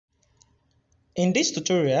In this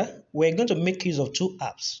tutorial, we're going to make use of two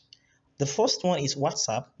apps. The first one is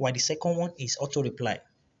WhatsApp, while the second one is auto reply.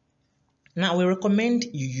 Now, we recommend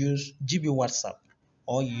you use GB WhatsApp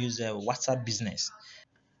or you use WhatsApp Business.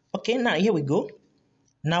 Okay, now here we go.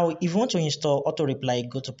 Now, if you want to install auto reply,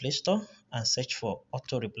 go to Play Store and search for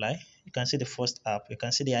auto reply. You can see the first app. You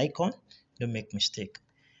can see the icon. Don't make mistake.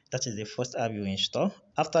 That is the first app you install.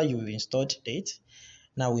 After you've installed it,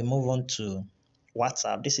 now we move on to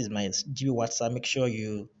WhatsApp. This is my GB WhatsApp. Make sure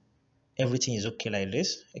everything is okay like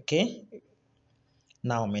this. Okay.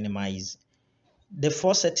 Now minimize. The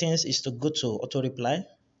first settings is to go to auto reply.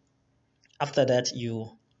 After that,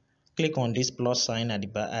 you click on this plus sign at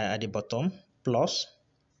the bottom, plus.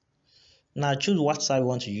 Now choose WhatsApp you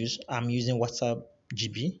want to use. I'm using WhatsApp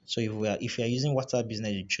GB. So if you are using WhatsApp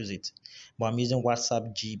Business, you choose it. But I'm using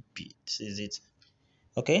WhatsApp GB. This is it.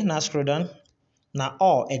 Okay, now scroll down. Now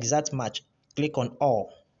all exact match. Click on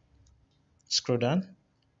all. Scroll down.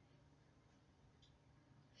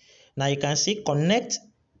 Now you can see connect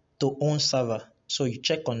to own server. So you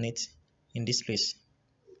check on it in this place.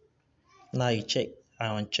 Now you check. I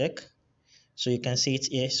uncheck. So you can see it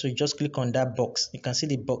here. So you just click on that box. You can see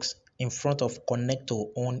the box in front of connect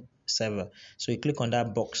to own server. So you click on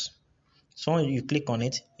that box. So when you click on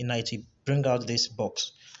it, it will bring out this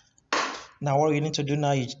box. Now what you need to do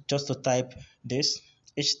now is just to type this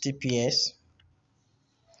HTTPS.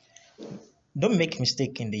 Don't make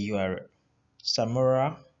mistake in the URL.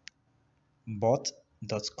 samorabot.com.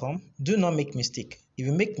 Do not make mistake. If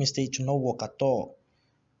you make mistake, it will not work at all.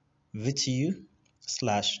 VTU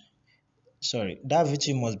slash, sorry, that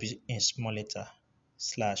VTU must be in small letter,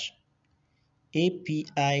 slash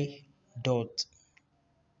API dot,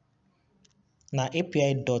 now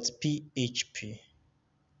API dot PHP.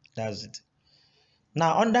 That's it.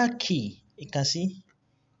 Now under key, you can see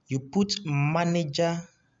you put manager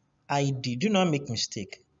ID. Do not make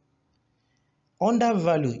mistake. Under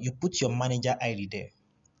value, you put your manager ID there.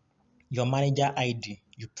 Your manager ID,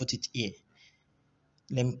 you put it here.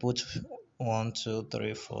 Let me put 1, 2,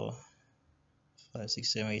 3, 4, 5,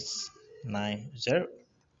 6, 7, 8, 9, 0.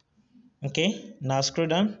 Okay, now scroll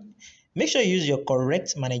down. Make sure you use your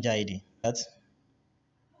correct manager ID.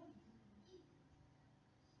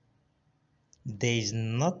 There is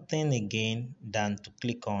nothing again than to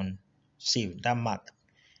click on save, that mark.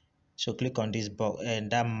 So click on this box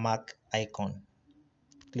and that mark icon.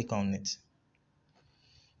 Click on it.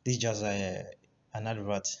 This is just an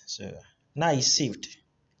advert. So now it's saved.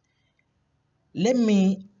 This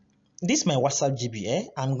is my WhatsApp GB.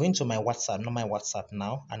 I'm going to my WhatsApp, not my WhatsApp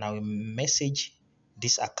now, and I will message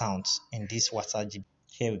this account in this WhatsApp GB.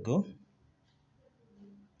 Here we go.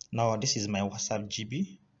 Now this is my WhatsApp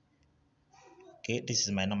GB. Okay, this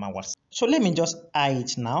is my normal WhatsApp. So let me just hide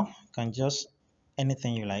it now. You can just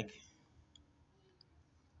anything you like.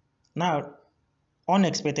 Now,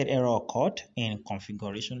 unexpected error occurred in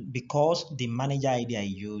configuration because the manager ID I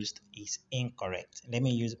used is incorrect. Let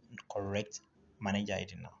me use correct manager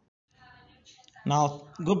ID now. Now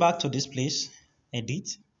go back to this place,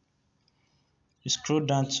 edit. You scroll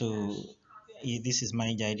down to this is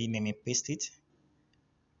manager ID. Let me paste it.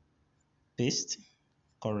 Paste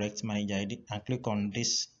correct manager ID and click on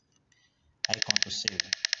this icon to save.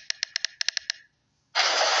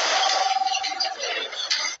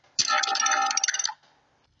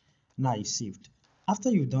 Now it's saved. After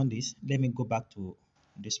you've done this, let me go back to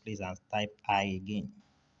this place and type I again.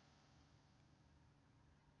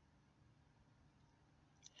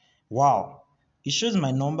 Wow, it shows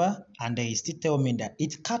my number and then it still tell me that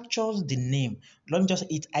it captures the name, not just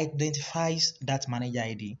it identifies that manager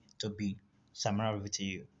ID to be Samora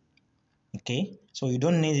VTU. Okay, so you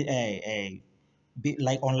don't need a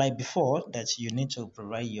like unlike before that you need to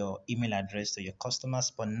provide your email address to your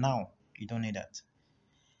customers, but now you don't need that.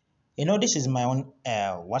 This is my own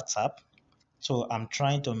WhatsApp, so I'm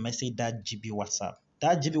trying to message that GB WhatsApp.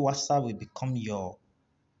 That GB WhatsApp will become your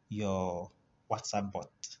WhatsApp bot.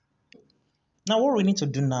 Now what we need to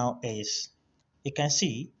do now is you can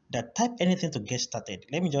see that type anything to get started.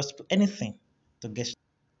 Let me just put anything to get started.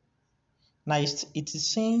 Now it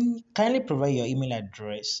is saying kindly provide your email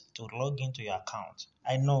address to log into your account.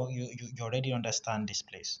 I know you already understand this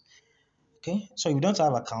place. Okay, so if you don't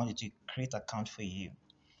have account, it will create account for you.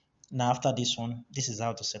 Now after this one, this is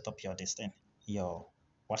how to set up your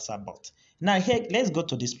WhatsApp bot. Now here, let's go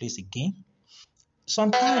to this place again.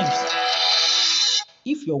 Sometimes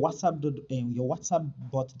if your WhatsApp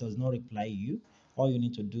bot does not reply you, all you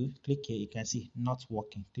need to do, click here, you can see not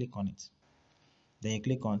working, click on it. Then you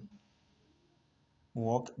click on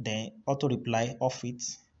work, then auto reply off it,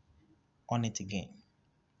 on it again.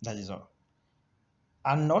 That is all.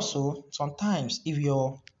 And also sometimes if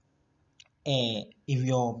your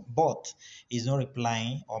bot is not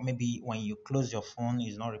replying, or maybe when you close your phone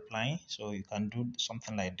is not replying, so you can do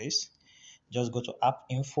something like this. Just go to app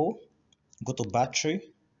info, go to battery.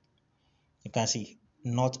 You can see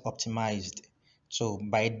not optimized. So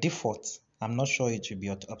by default, I'm not sure it will be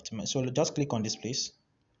optimized. So just click on this place.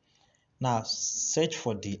 Now search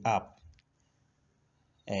for the app,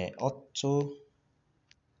 auto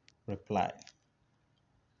reply.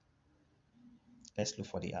 Let's look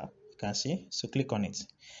for the app. You can see. So click on it.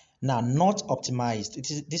 Now not optimized.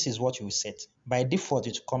 This is what you will set. By default,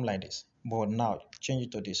 it will come like this. But now change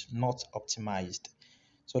it to this, not optimized,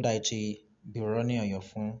 so that it will be running on your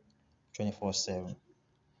phone 24/7.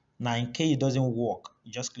 Now in case it doesn't work,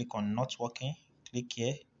 you just click on not working. Click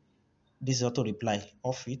here. This is auto reply.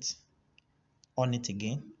 Off it. On it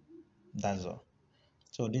again. That's all.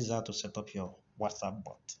 So this is how to set up your WhatsApp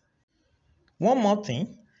bot. One more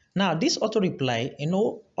thing. Now this auto reply,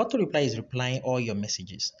 auto reply is replying all your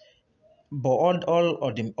messages, but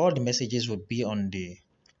all the messages will be on the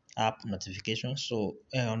app notification, so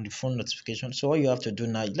on the phone notification. So all you have to do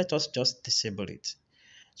now, let us just disable it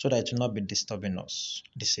so that it will not be disturbing us.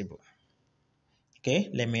 Disable. Okay,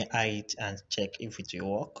 let me hide it and check if it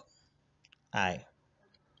will work. I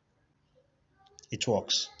It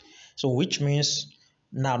works. So which means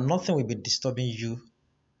now nothing will be disturbing you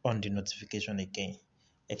on the notification again,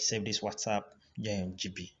 except this WhatsApp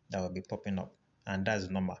GB that will be popping up, and that's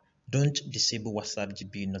normal. Don't disable WhatsApp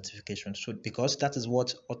GB notification, so because that is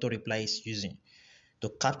what auto reply is using to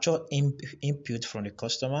capture input from the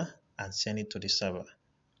customer and send it to the server.